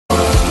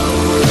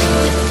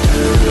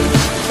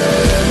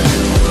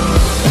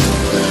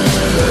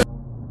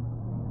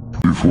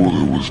Before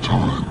there was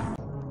time,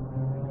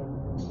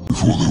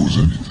 before there was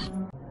anything,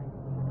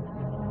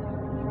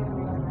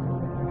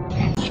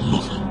 there was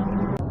nothing.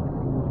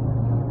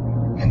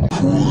 And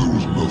before there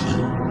was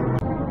nothing,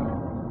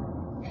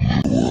 you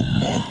were a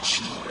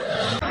monster.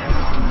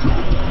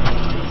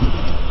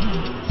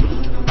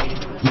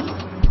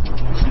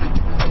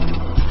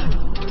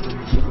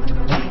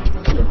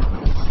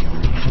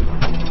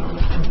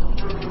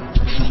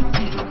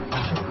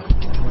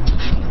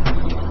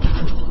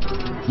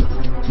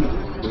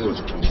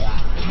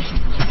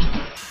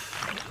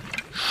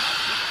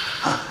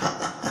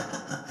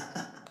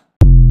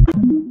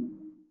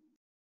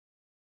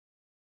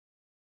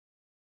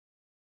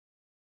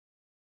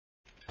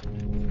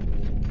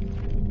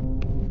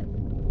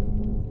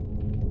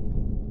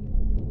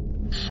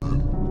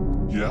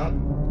 Yeah?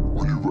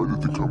 Are you ready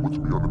to come with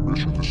me on a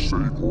mission to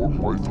save our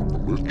life from the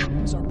Lich?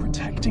 Gems are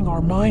protecting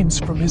our minds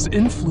from his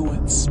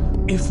influence.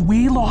 If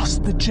we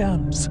lost the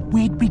gems,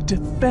 we'd be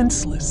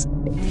defenseless.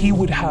 He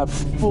would have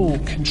full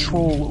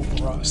control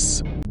over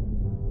us.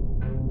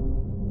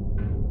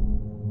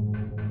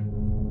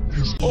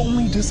 His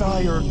only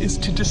desire is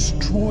to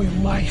destroy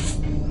life.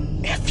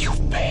 If you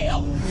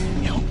fail,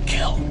 he'll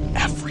kill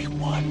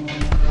everyone.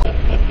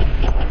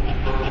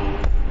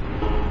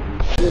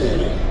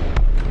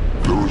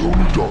 There is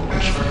only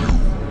darkness for you,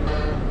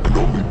 and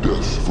only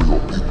death for your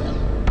people.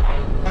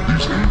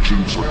 These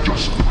ancients are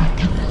just the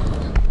beginning.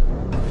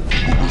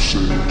 We will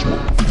sail to a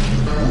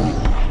billion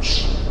worlds.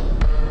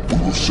 We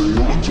will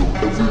sail until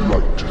every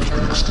light has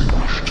been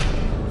extinguished.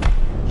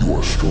 You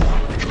are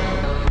strong,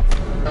 child,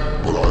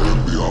 but I am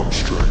beyond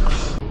strength.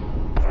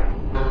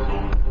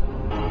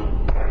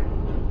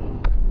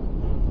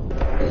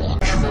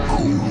 Aren't you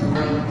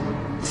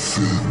cold,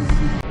 thin?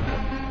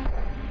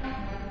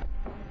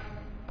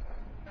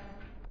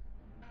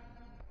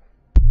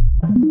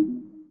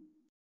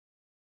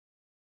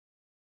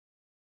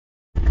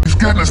 He's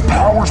getting his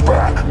powers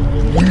back.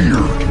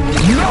 Weird.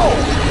 No!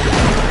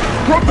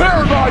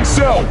 Prepare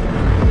thyself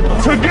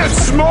to get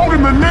smoked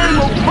in the name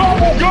of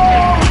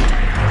bubblegum!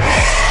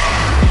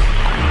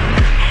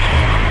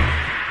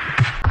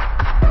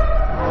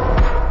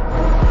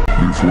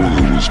 Before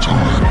there was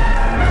time,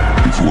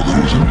 before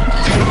there was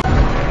anything,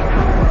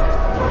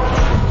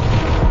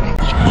 there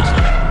was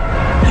nothing.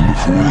 And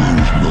before there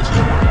was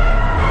nothing,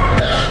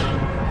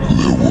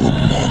 there were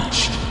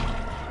monsters.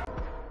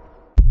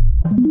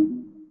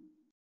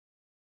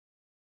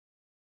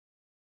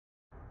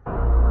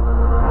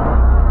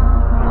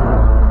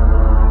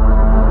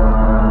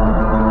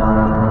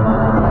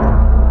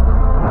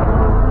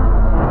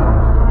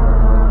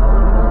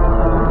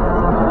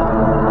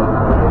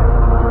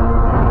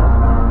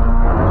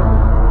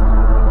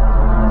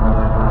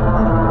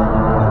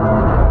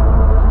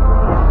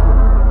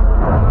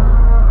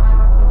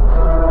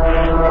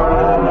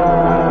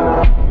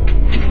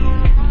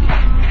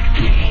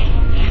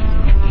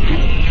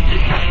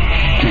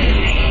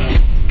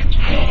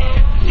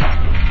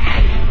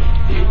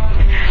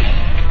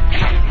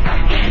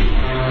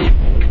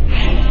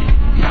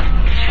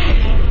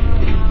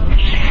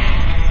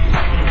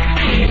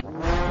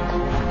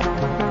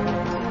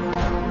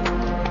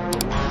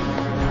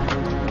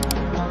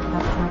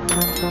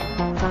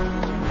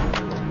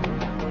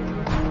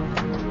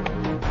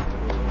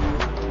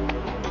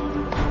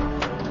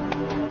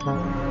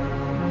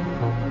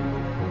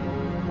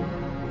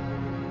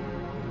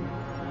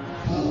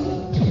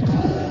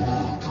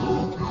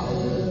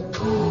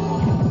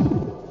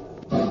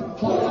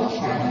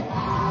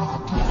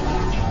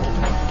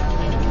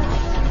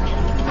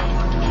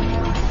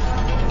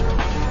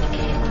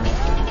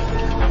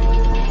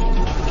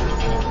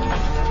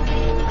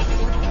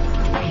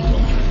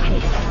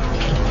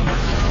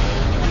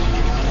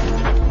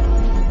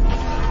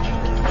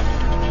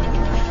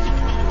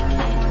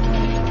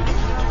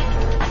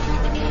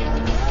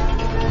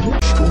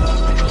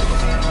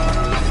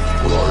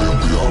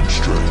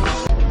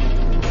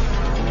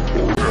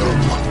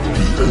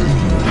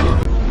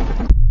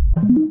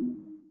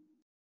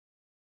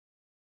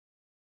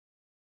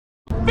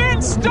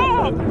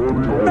 Stop!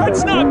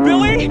 That's not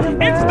Billy!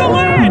 It's the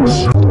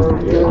Lich!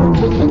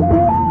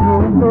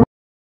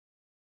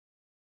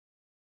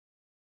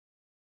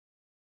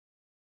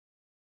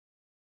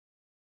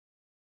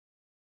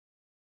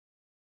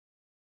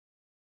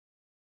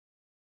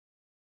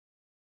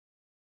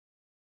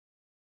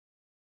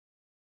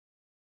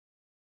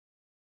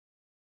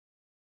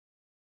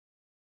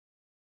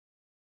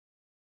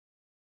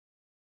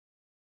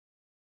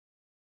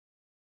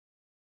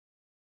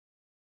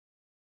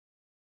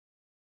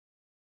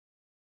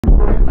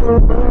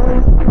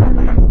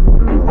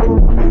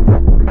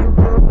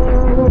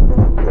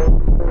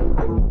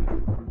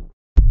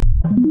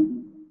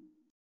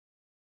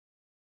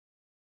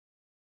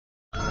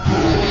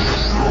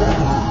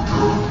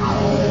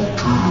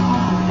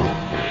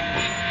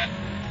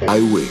 I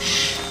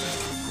wish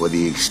for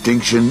the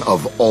extinction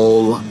of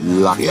all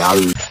yall.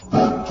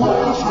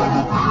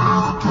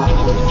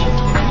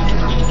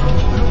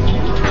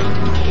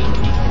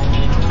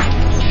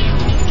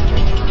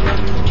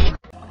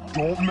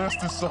 mess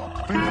this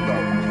up. Think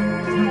about it.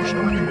 If we push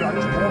everything back to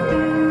normal,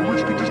 the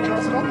Lich could just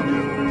jazz it up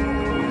again.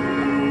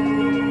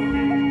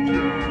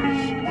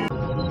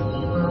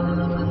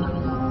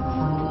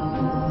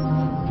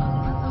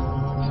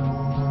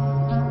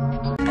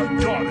 I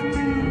got it.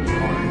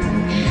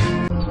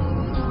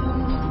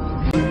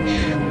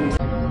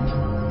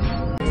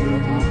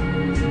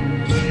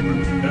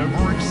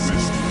 Ever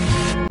existed.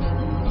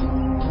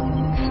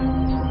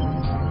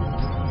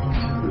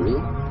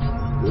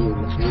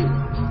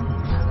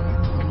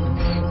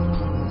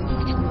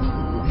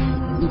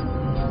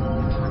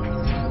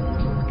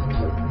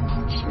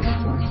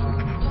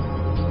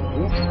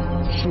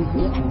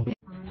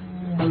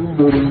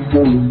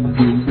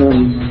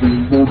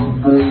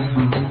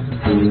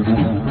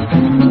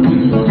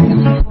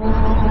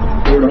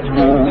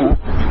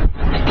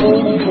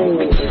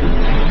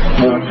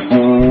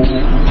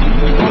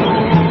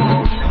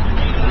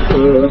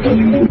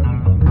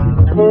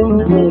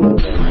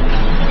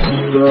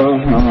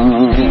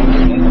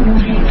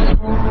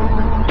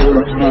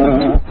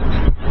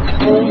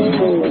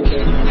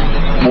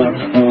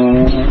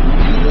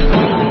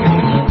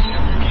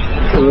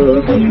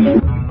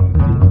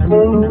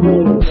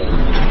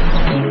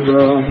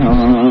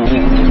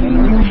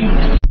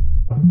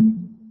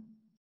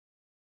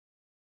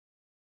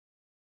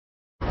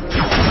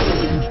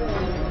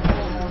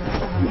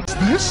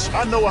 This?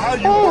 I know how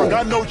you work.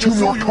 I know you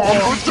more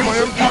converts to my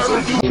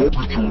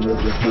empire.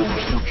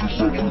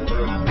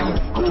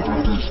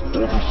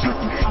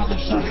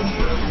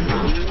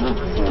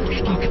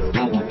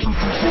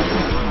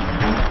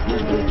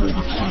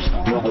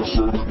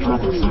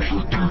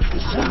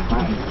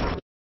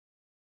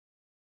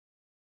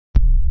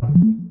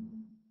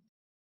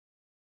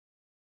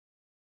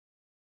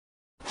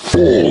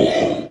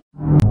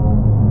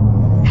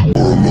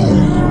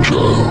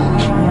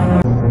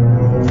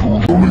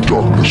 Only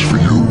darkness for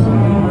you,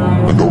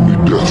 and only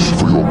death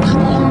for your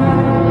people.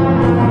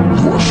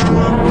 You are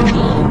strong,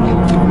 child,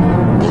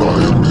 but I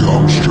am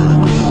beyond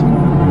strength.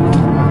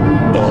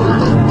 I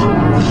am the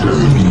end.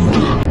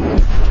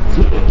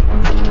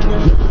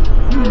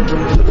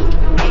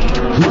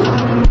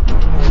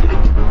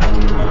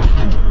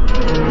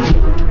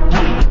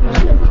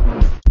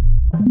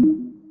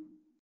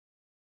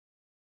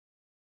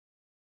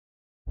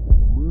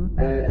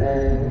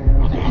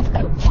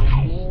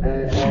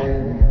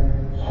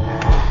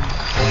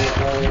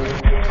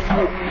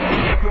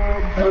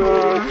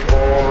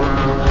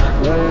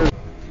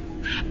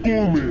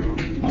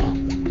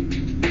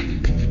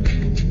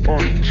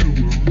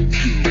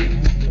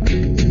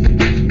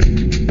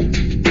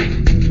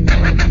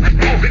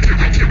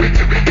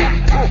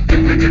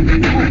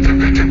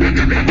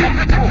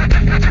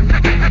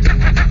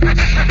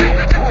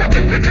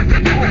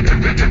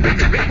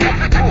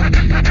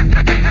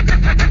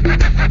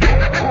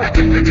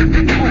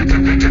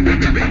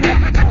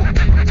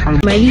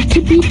 Ready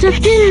to be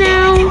tucked in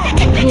now.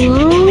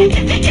 Hello?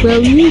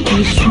 Will you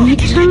be sweet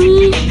to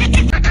me?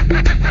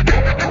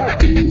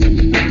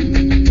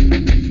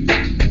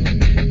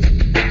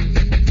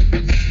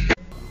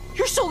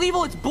 You're so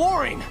evil it's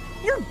boring!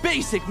 You're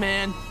basic,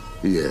 man!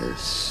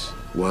 Yes.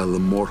 While the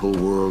mortal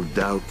world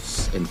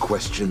doubts and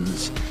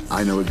questions,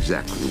 I know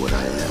exactly what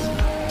I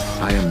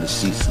am. I am the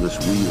ceaseless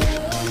wheel,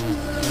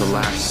 the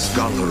last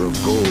scholar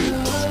of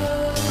gold.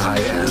 I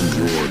am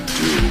your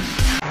doom.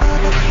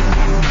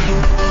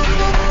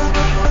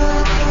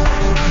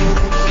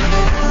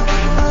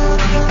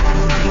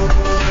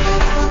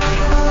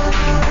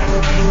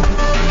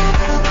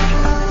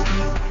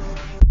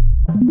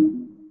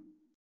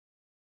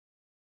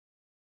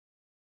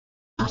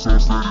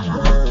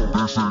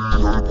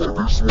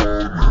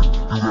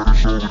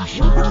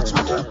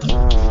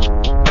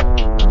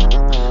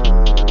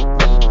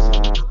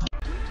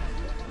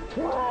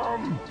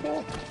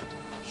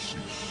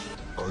 Cease,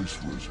 Ice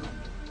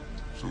Wizard,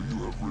 so you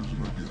have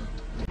risen again.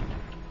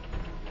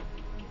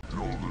 In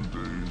olden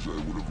days, I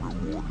would have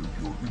rewarded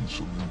your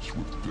insolence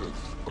with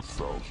death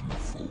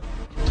 1,000-fold.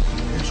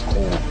 He's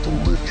called the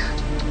Lich,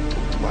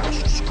 the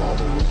last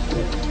scholar of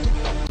gold.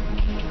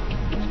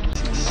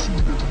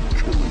 Succeeded in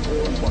killing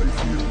all life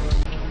here.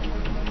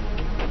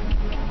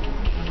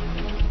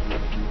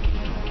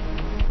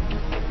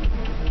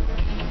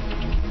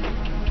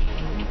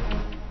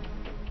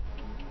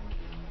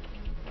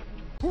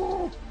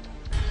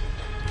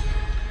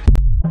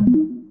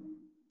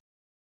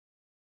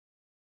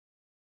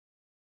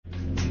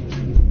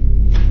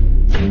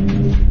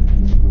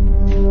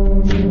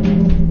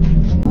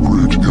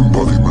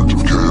 Embodiment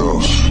of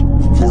chaos.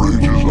 For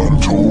ages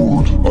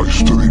untold, I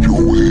studied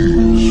your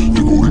ways,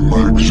 devoting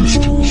my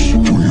existence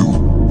to you,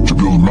 to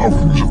build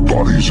mountains of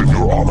bodies in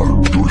your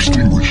honor, to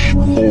extinguish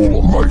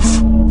all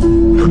life.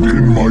 And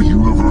in my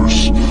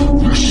universe,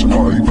 this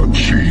I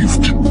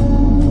achieved.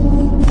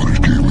 But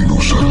it gave me no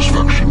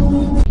satisfaction.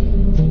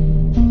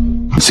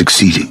 In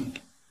succeeding,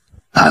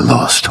 I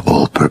lost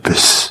all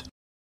purpose.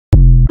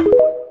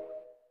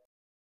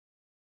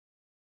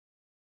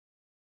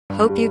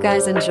 Hope you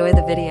guys enjoy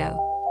the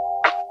video.